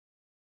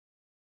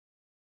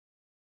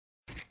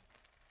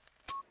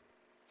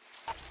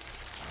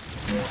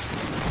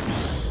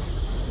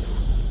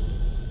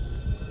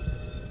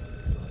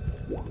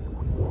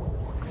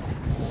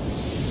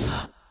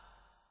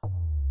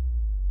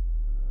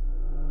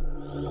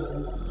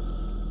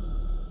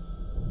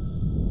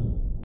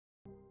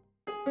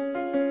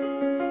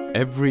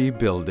Every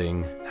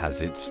building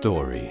has its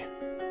story,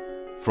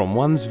 from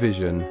one's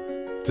vision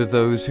to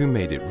those who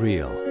made it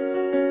real.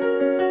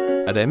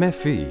 At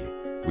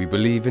MFE, we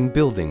believe in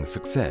building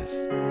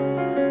success,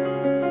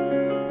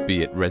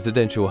 be it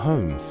residential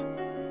homes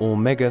or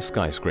mega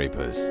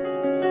skyscrapers.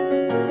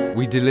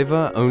 We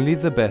deliver only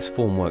the best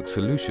formwork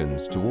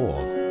solutions to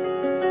all.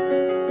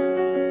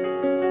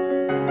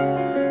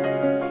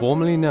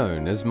 Formerly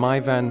known as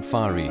MyVan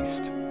Far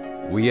East,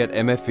 we at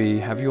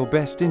MFE have your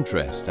best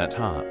interest at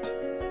heart.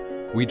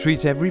 We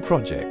treat every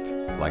project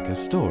like a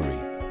story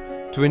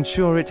to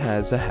ensure it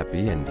has a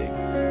happy ending.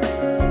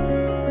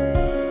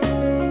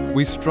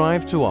 We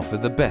strive to offer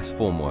the best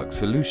formwork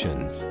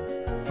solutions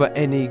for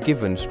any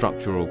given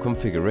structural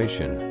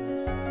configuration,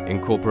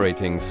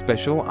 incorporating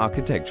special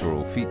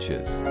architectural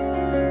features.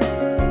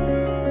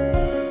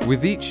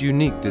 With each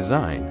unique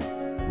design,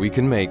 we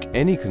can make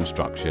any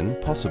construction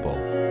possible.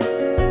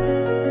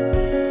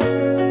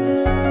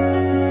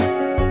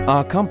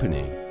 Our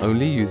company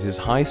only uses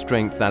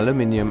high-strength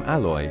aluminium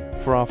alloy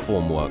for our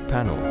formwork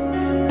panels.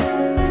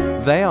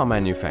 They are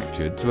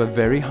manufactured to a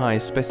very high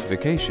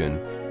specification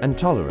and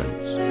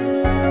tolerance,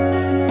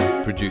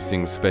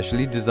 producing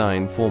specially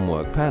designed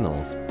formwork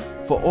panels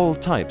for all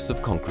types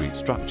of concrete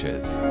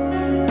structures.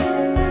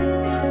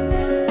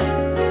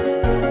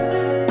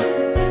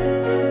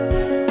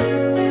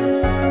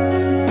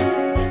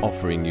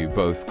 Offering you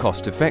both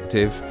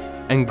cost-effective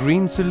and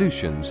green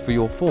solutions for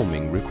your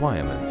forming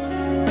requirements.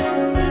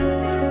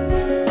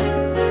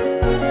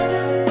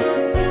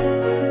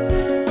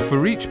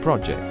 For each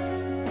project,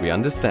 we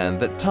understand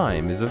that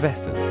time is of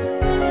essence.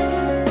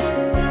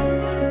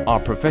 Our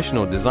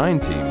professional design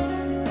teams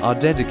are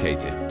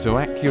dedicated to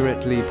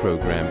accurately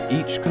program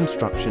each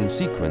construction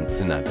sequence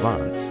in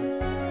advance.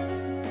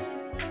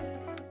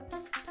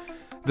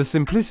 The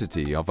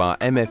simplicity of our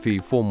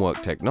MFE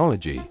Formwork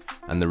technology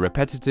and the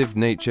repetitive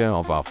nature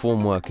of our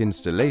formwork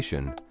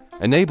installation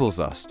enables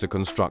us to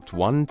construct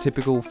one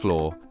typical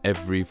floor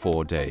every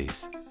 4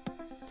 days.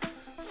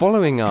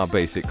 Following our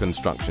basic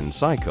construction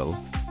cycle,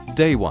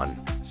 Day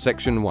 1,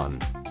 Section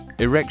 1,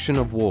 erection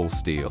of wall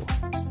steel.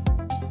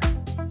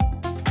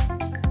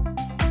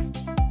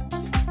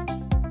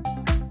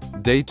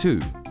 Day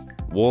 2,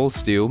 wall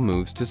steel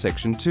moves to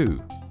Section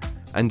 2,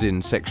 and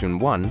in Section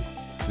 1,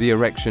 the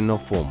erection of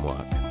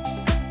formwork.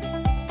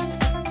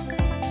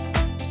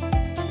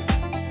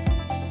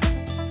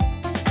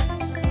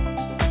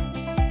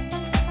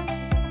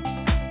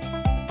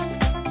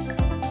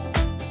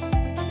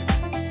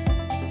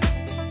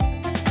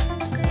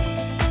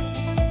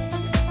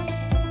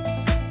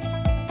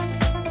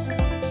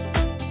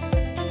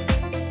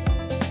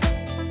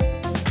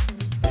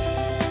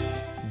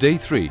 Day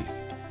 3,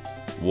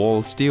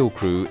 wall steel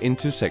crew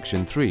into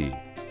Section 3,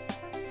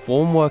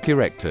 formwork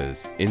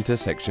erectors into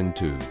Section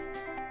 2.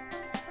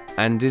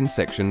 And in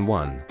Section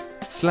 1,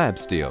 slab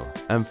steel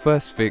and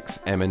first fix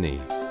M&E.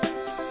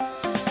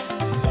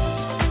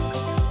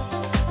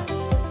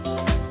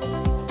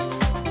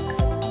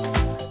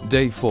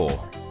 Day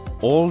 4,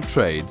 all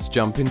trades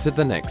jump into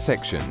the next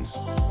sections.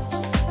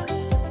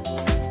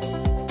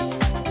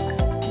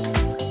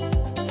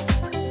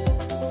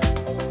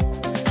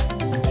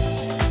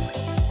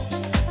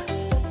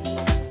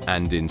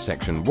 And in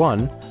Section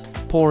 1,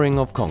 pouring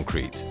of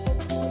concrete.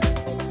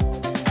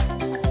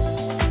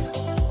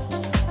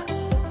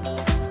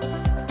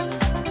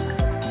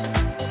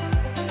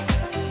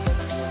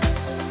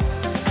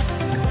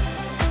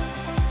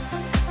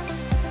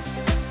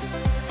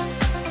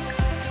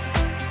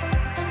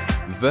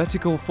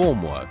 Vertical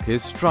formwork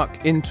is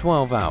struck in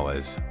 12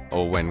 hours,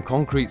 or when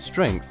concrete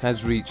strength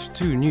has reached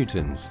 2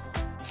 newtons.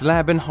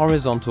 Slab and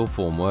horizontal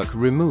formwork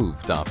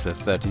removed after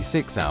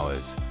 36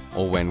 hours.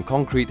 Or when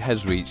concrete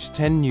has reached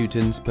 10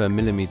 newtons per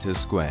millimeter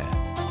square.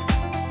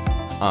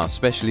 Our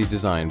specially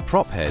designed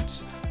prop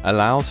heads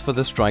allows for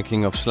the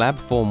striking of slab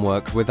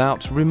formwork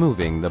without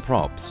removing the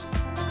props.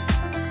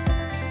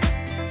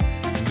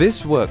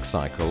 This work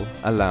cycle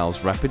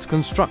allows rapid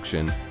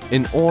construction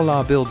in all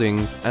our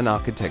buildings and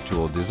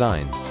architectural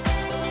designs.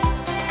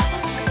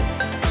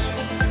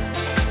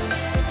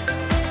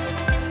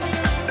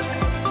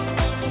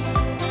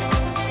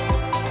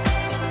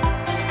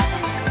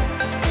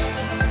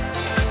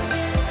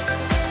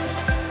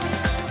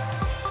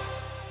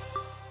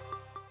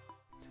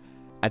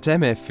 At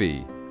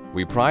MFE,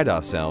 we pride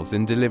ourselves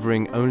in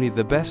delivering only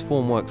the best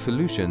formwork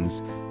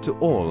solutions to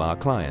all our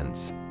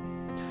clients.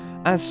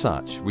 As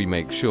such, we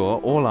make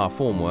sure all our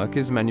formwork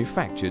is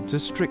manufactured to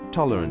strict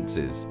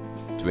tolerances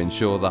to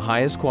ensure the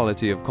highest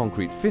quality of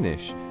concrete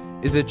finish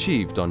is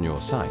achieved on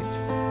your site.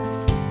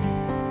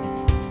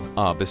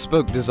 Our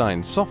bespoke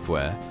design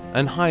software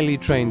and highly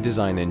trained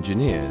design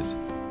engineers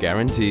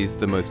guarantees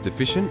the most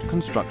efficient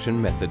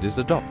construction method is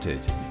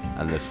adopted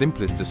and the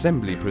simplest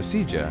assembly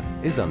procedure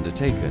is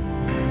undertaken.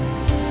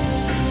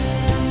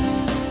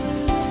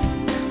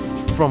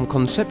 From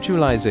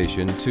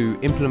conceptualization to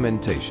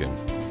implementation,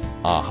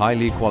 our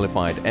highly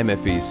qualified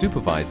MFE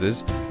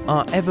supervisors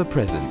are ever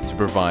present to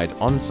provide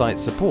on-site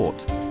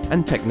support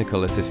and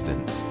technical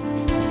assistance.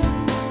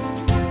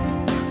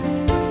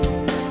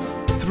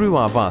 Through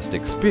our vast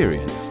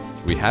experience,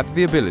 we have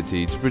the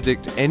ability to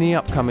predict any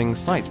upcoming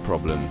site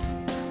problems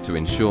to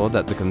ensure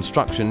that the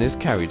construction is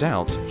carried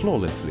out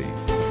flawlessly.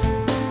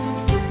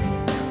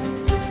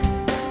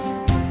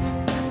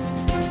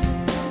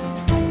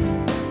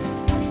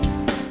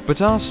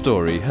 But our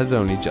story has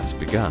only just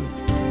begun,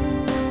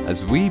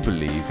 as we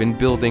believe in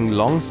building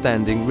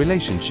long-standing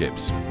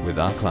relationships with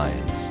our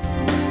clients,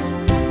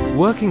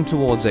 working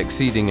towards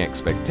exceeding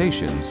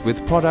expectations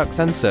with products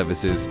and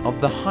services of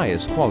the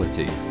highest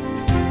quality,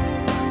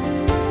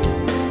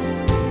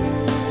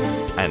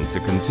 and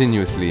to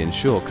continuously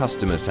ensure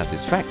customer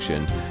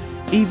satisfaction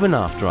even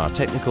after our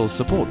technical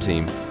support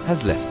team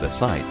has left the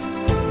site.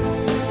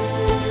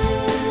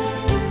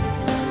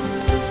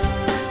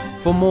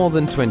 For more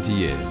than 20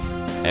 years,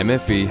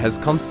 MFE has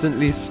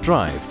constantly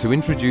strived to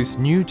introduce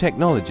new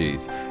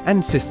technologies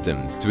and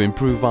systems to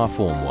improve our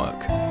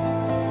formwork.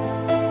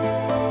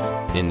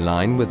 In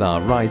line with our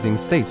rising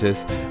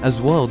status as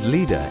world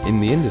leader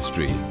in the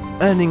industry,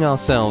 earning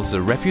ourselves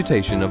a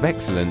reputation of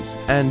excellence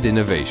and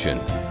innovation,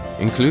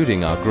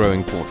 including our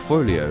growing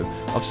portfolio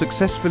of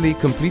successfully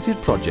completed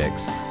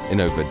projects in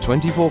over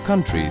 24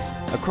 countries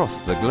across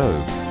the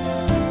globe.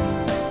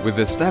 With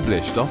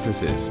established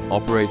offices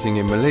operating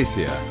in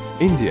Malaysia,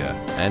 India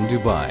and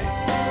Dubai.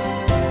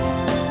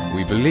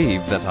 We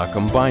believe that our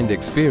combined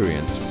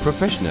experience,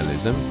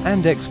 professionalism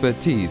and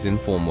expertise in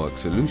formwork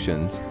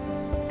solutions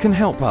can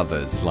help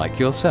others like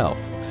yourself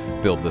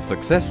build the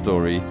success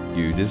story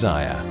you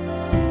desire.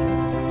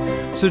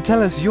 So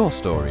tell us your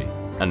story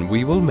and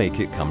we will make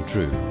it come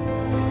true.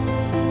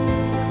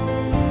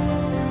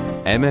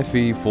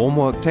 MFE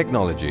Formwork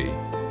Technology,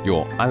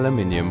 your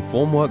aluminium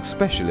formwork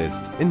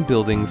specialist in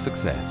building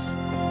success.